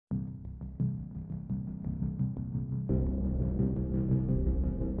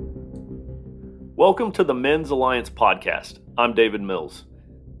Welcome to the Men's Alliance podcast. I'm David Mills.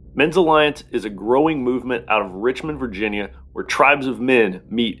 Men's Alliance is a growing movement out of Richmond, Virginia, where tribes of men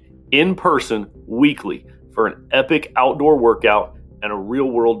meet in person weekly for an epic outdoor workout and a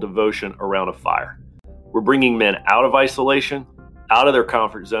real-world devotion around a fire. We're bringing men out of isolation, out of their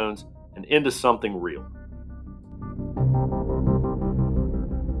comfort zones, and into something real.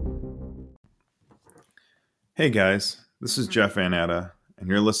 Hey guys, this is Jeff Van Atta, and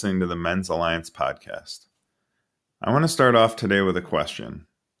you're listening to the Men's Alliance podcast. I want to start off today with a question,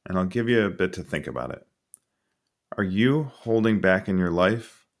 and I'll give you a bit to think about it. Are you holding back in your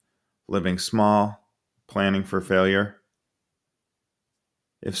life, living small, planning for failure?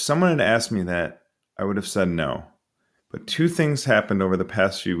 If someone had asked me that, I would have said no. But two things happened over the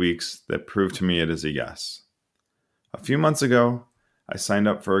past few weeks that proved to me it is a yes. A few months ago, I signed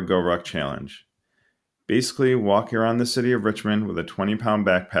up for a Go Ruck Challenge. Basically, walk around the city of Richmond with a 20-pound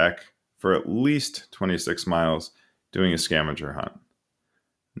backpack for at least 26 miles doing a scavenger hunt.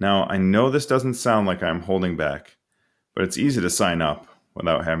 Now, I know this doesn't sound like I'm holding back, but it's easy to sign up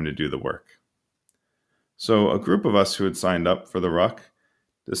without having to do the work. So a group of us who had signed up for the ruck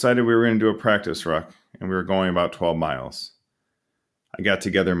decided we were going to do a practice ruck, and we were going about 12 miles. I got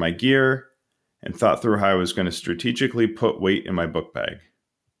together my gear and thought through how I was going to strategically put weight in my book bag.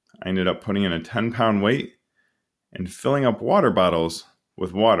 I ended up putting in a 10-pound weight and filling up water bottles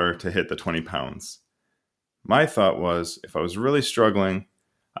with water to hit the 20 pounds. My thought was, if I was really struggling,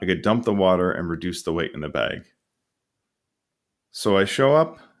 I could dump the water and reduce the weight in the bag. So I show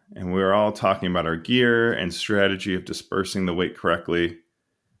up, and we were all talking about our gear and strategy of dispersing the weight correctly.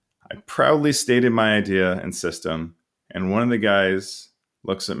 I proudly stated my idea and system, and one of the guys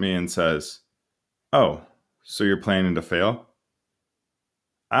looks at me and says, "Oh, so you're planning to fail?"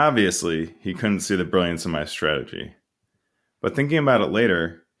 Obviously, he couldn't see the brilliance in my strategy. But thinking about it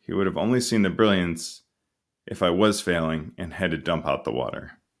later, he would have only seen the brilliance if I was failing and had to dump out the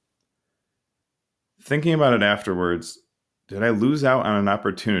water. Thinking about it afterwards, did I lose out on an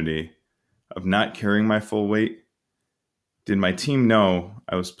opportunity of not carrying my full weight? Did my team know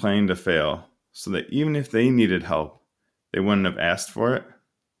I was planning to fail so that even if they needed help, they wouldn't have asked for it?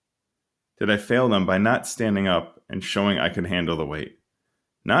 Did I fail them by not standing up and showing I could handle the weight?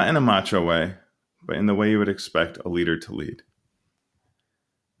 Not in a macho way, but in the way you would expect a leader to lead.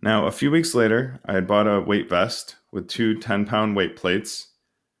 Now, a few weeks later, I had bought a weight vest with two 10-pound weight plates.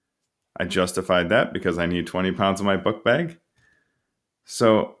 I justified that because I need 20 pounds in my book bag.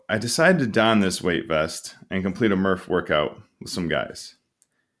 So I decided to don this weight vest and complete a Murph workout with some guys.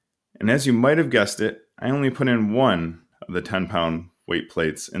 And as you might have guessed it, I only put in one of the 10-pound weight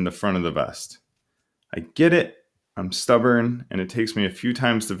plates in the front of the vest. I get it. I'm stubborn, and it takes me a few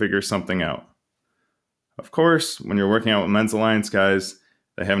times to figure something out. Of course, when you're working out with Men's Alliance guys,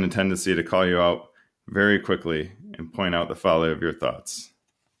 they have a tendency to call you out very quickly and point out the folly of your thoughts.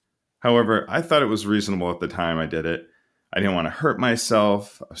 However, I thought it was reasonable at the time I did it. I didn't want to hurt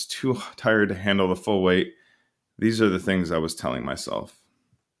myself. I was too tired to handle the full weight. These are the things I was telling myself.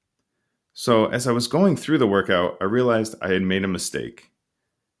 So as I was going through the workout, I realized I had made a mistake.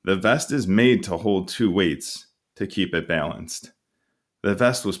 The vest is made to hold two weights to keep it balanced. The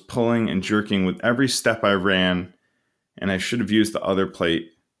vest was pulling and jerking with every step I ran, and I should have used the other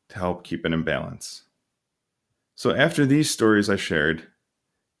plate to help keep it in balance. So after these stories I shared,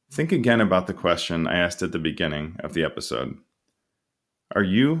 think again about the question I asked at the beginning of the episode. Are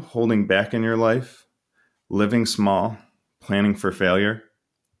you holding back in your life, living small, planning for failure?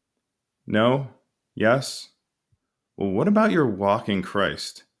 No? Yes? Well, what about your walk in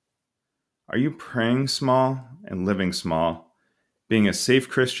Christ? Are you praying small and living small, being a safe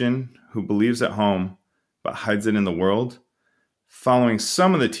Christian who believes at home but hides it in the world, following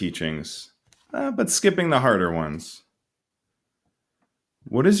some of the teachings, but skipping the harder ones?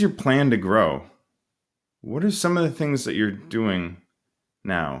 What is your plan to grow? What are some of the things that you're doing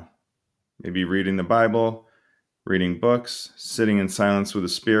now? Maybe reading the Bible, reading books, sitting in silence with the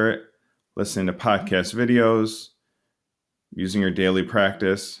Spirit, listening to podcast videos, using your daily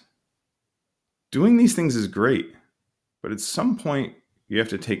practice. Doing these things is great, but at some point you have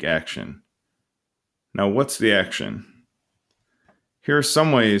to take action. Now, what's the action? Here are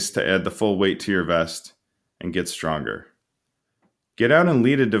some ways to add the full weight to your vest and get stronger. Get out and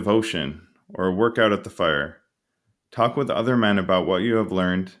lead a devotion or a workout at the fire. Talk with other men about what you have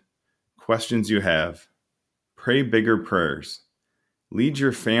learned, questions you have. Pray bigger prayers. Lead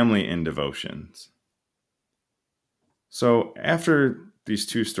your family in devotions. So after these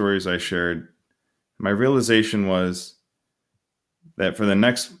two stories I shared, my realization was that for the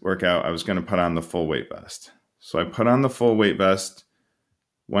next workout, I was going to put on the full weight vest. So I put on the full weight vest,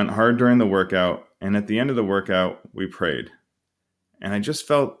 went hard during the workout, And at the end of the workout, we prayed. And I just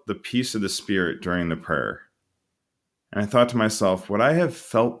felt the peace of the Spirit during the prayer. And I thought to myself, would I have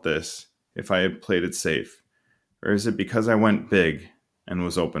felt this if I had played it safe? Or is it because I went big and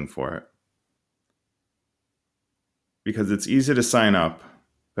was open for it? Because it's easy to sign up,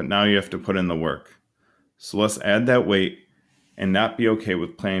 but now you have to put in the work. So let's add that weight and not be okay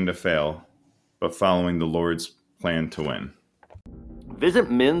with playing to fail, but following the Lord's plan to win. Visit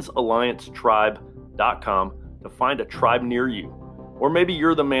men'salliancetribe.com to find a tribe near you, or maybe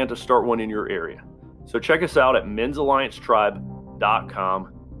you're the man to start one in your area. So check us out at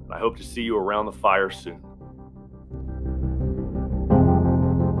men'salliancetribe.com, and I hope to see you around the fire soon.